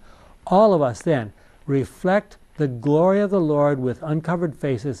 3:18. All of us then reflect the glory of the Lord with uncovered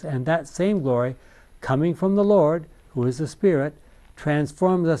faces, and that same glory, coming from the Lord, who is the Spirit,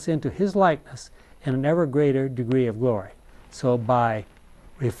 transforms us into His likeness in an ever greater degree of glory. So by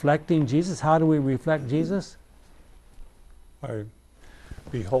reflecting Jesus, how do we reflect Jesus? By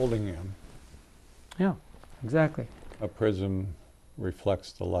beholding Him. Yeah, exactly. A prism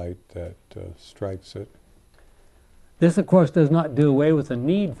reflects the light that strikes it. This, of course, does not do away with the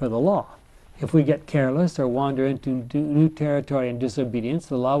need for the law. If we get careless or wander into new territory in disobedience,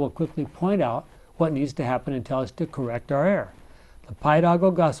 the law will quickly point out what needs to happen and tell us to correct our error. The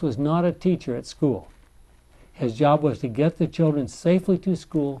Paidagogos was not a teacher at school. His job was to get the children safely to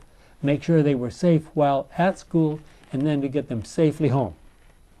school, make sure they were safe while at school, and then to get them safely home.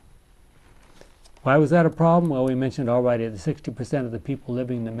 Why was that a problem? Well, we mentioned already that 60% of the people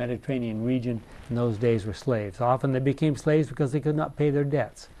living in the Mediterranean region in those days were slaves. Often they became slaves because they could not pay their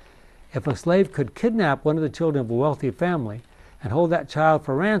debts. If a slave could kidnap one of the children of a wealthy family and hold that child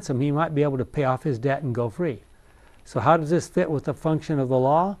for ransom, he might be able to pay off his debt and go free. So how does this fit with the function of the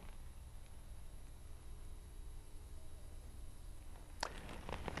law?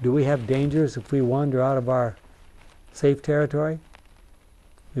 Do we have dangers if we wander out of our safe territory?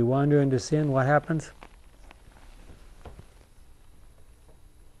 We wander into sin, what happens?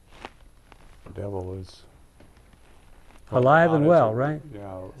 The devil is alive and well, right?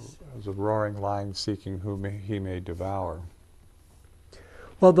 Yeah, as a roaring lion seeking whom he may devour.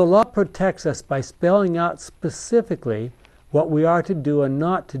 Well, the law protects us by spelling out specifically what we are to do and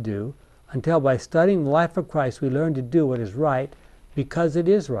not to do, until by studying the life of Christ we learn to do what is right because it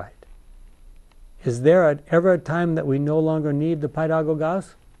is right. Is there ever a time that we no longer need the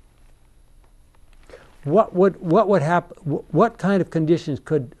paidagogos? What would happen? What kind of conditions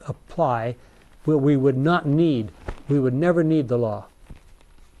could apply where we would not need, we would never need the law?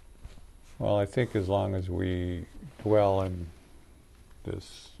 Well, I think as long as we dwell in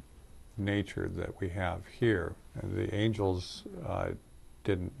this nature that we have here, and the angels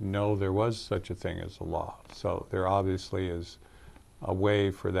didn't know there was such a thing as a law. So there obviously is a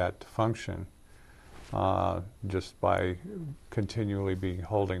way for that to function just by continually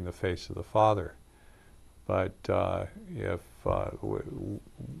holding the face of the Father. But if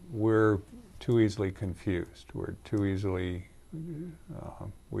we're too easily confused, we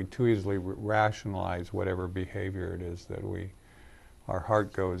too easily rationalize whatever behavior it is that our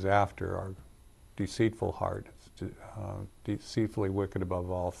heart goes after, our deceitful heart, deceitfully wicked above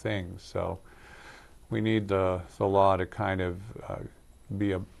all things. So we need the law to kind of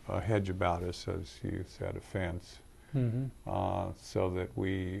be a hedge about us, as you said, a fence, so that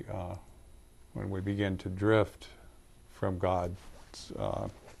we, when we begin to drift from God's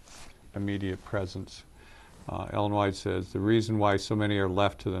immediate presence. Ellen White says, the reason why so many are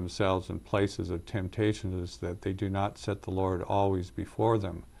left to themselves in places of temptation is that they do not set the Lord always before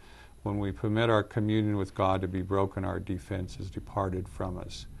them. When we permit our communion with God to be broken, our defense is departed from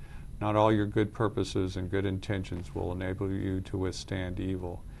us. Not all your good purposes and good intentions will enable you to withstand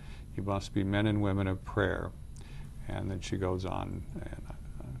evil. You must be men and women of prayer. And then she goes on, and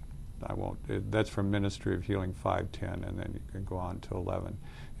I won't, that's from Ministry of Healing 5:10, and then you can go on to 11.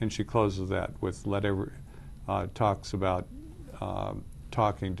 And she closes that with talks about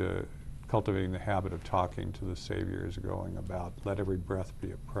cultivating the habit of talking to the Savior is going about, let every breath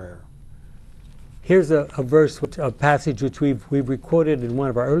be a prayer. Here's a verse, a passage which we've requoted in one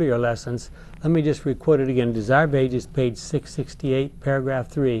of our earlier lessons. Let me just requote it again. Desire of Ages, page 668, paragraph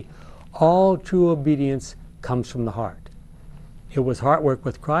 3. All true obedience comes from the heart. It was heart work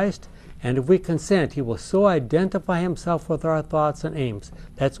with Christ, and if we consent, He will so identify Himself with our thoughts and aims.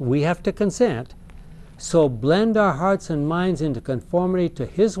 We have to consent. So blend our hearts and minds into conformity to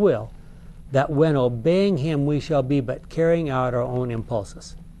His will, that when obeying Him we shall be but carrying out our own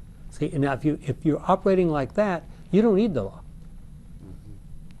impulses. See, now if you're operating like that, you don't need the law.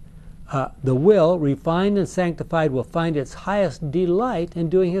 The will, refined and sanctified, will find its highest delight in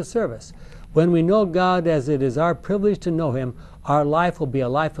doing His service. When we know God as it is our privilege to know Him, our life will be a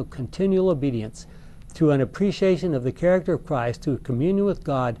life of continual obedience. Through an appreciation of the character of Christ, through communion with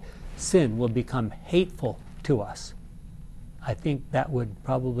God, sin will become hateful to us. I think that would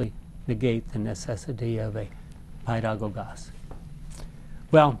probably negate the necessity of a paidagogos.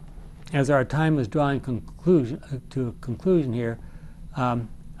 Well, as our time is drawing to a conclusion here,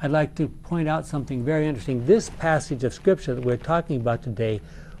 I'd like to point out something very interesting. This passage of Scripture that we're talking about today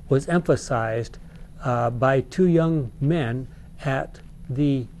was emphasized by two young men at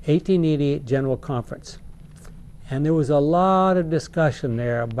the 1888 General Conference. And there was a lot of discussion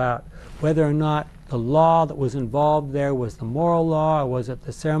there about whether or not the law that was involved there was the moral law or was it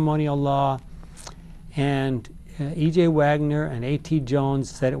the ceremonial law. And E.J. Wagner and A.T. Jones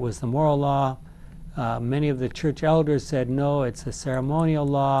said it was the moral law. Many of the church elders said, no, it's the ceremonial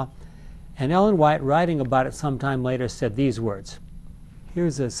law. And Ellen White, writing about it sometime later, said these words.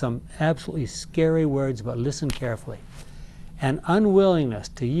 Here's some absolutely scary words, but listen carefully. An unwillingness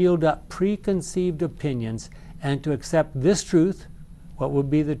to yield up preconceived opinions and to accept this truth, what would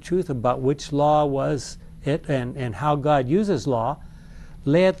be the truth about which law was it and how God uses law,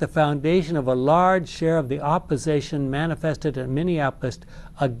 lay at the foundation of a large share of the opposition manifested in Minneapolis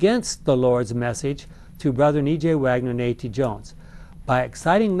against the Lord's message to Brethren E.J. Wagner and A.T. Jones. By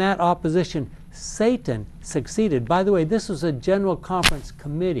exciting that opposition, Satan succeeded. By the way, this was a General Conference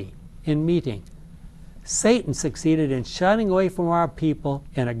committee in meeting. Satan succeeded in shutting away from our people,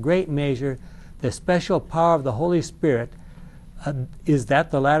 in a great measure, the special power of the Holy Spirit. Is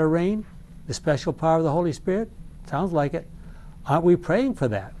that the latter rain? The special power of the Holy Spirit? Sounds like it. Aren't we praying for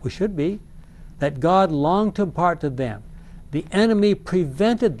that? We should be. That God longed to impart to them. The enemy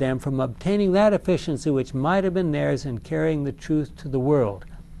prevented them from obtaining that efficiency which might have been theirs in carrying the truth to the world,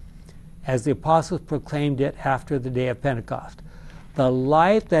 as the apostles proclaimed it after the day of Pentecost. The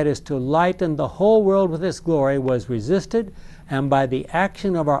light that is to lighten the whole world with its glory was resisted, and by the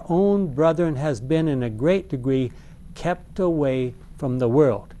action of our own brethren has been in a great degree kept away from the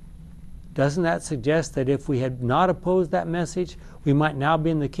world. Doesn't that suggest that if we had not opposed that message, we might now be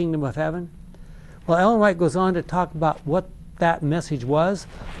in the kingdom of heaven? Well, Ellen White goes on to talk about what that message was.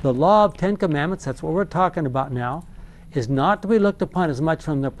 The law of 10 Commandments, that's what we're talking about now. is not to be looked upon as much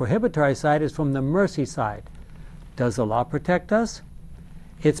from the prohibitory side as from the mercy side. Does the law protect us?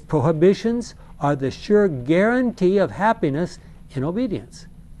 Its prohibitions are the sure guarantee of happiness in obedience.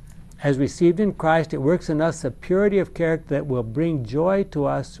 As received in Christ, it works in us a purity of character that will bring joy to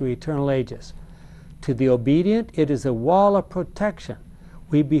us through eternal ages. To the obedient, it is a wall of protection.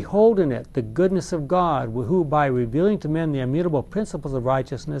 We behold in it the goodness of God, who, by revealing to men the immutable principles of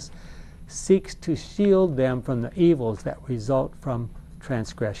righteousness, seeks to shield them from the evils that result from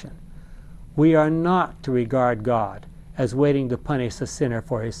transgression. We are not to regard God as waiting to punish the sinner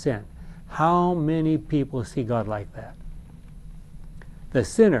for his sin. How many people see God like that? The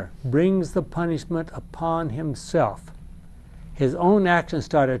sinner brings the punishment upon himself. His own actions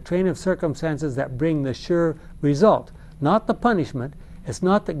start a train of circumstances that bring the sure result, not the punishment. It's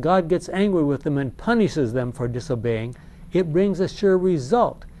not that God gets angry with them and punishes them for disobeying. It brings a sure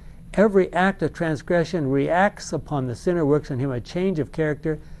result. Every act of transgression reacts upon the sinner, works in him a change of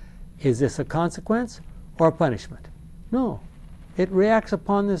character. Is this a consequence or a punishment? No. It reacts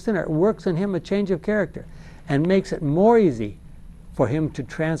upon the sinner. It works in him a change of character and makes it more easy for him to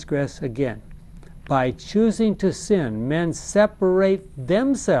transgress again. By choosing to sin, men separate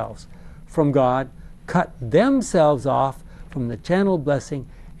themselves from God, cut themselves off from the channel of blessing,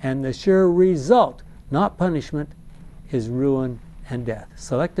 and the sure result, not punishment, is ruin and death.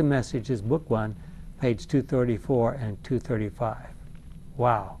 Selected Messages, Book 1, page 234 and 235.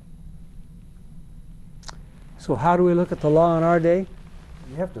 Wow. So how do we look at the law in our day?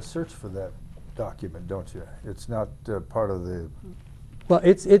 You have to search for that document, don't you? It's not part of the... Well,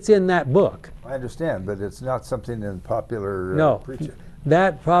 it's in that book. I understand, but it's not something in popular No. preaching.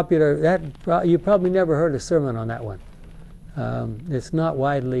 You probably never heard a sermon on that one. It's not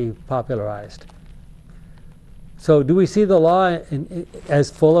widely popularized. So do we see the law as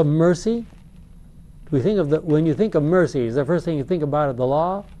full of mercy? Do we think of when you think of mercy, is the first thing you think about the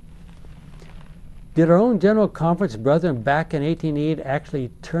law? Did our own General Conference brethren back in 1880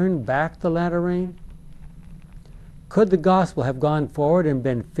 actually turn back the latter rain? Could the gospel have gone forward and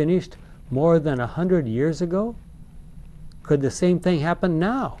been finished more than 100 years ago? Could the same thing happen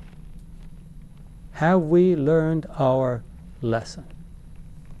now? Have we learned our lesson?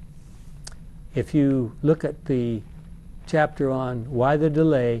 If you look at the chapter on why the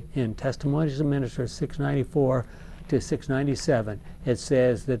delay in Testimonies of Ministers 694 to 697, it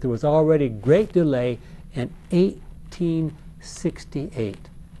says that there was already great delay in 1868.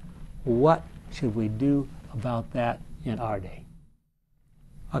 What should we do about that in our day?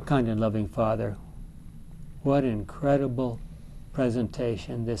 Our kind and loving Father, what an incredible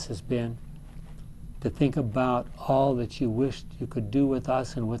presentation this has been. To think about all that you wished you could do with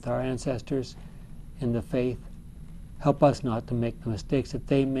us and with our ancestors in the faith. Help us not to make the mistakes that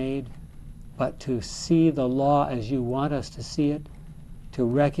they made, but to see the law as you want us to see it, to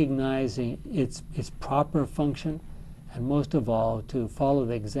recognize its proper function, and most of all, to follow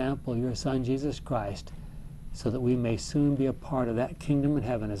the example of your Son, Jesus Christ, so that we may soon be a part of that kingdom in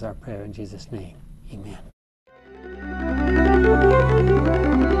heaven, is our prayer in Jesus' name. Amen.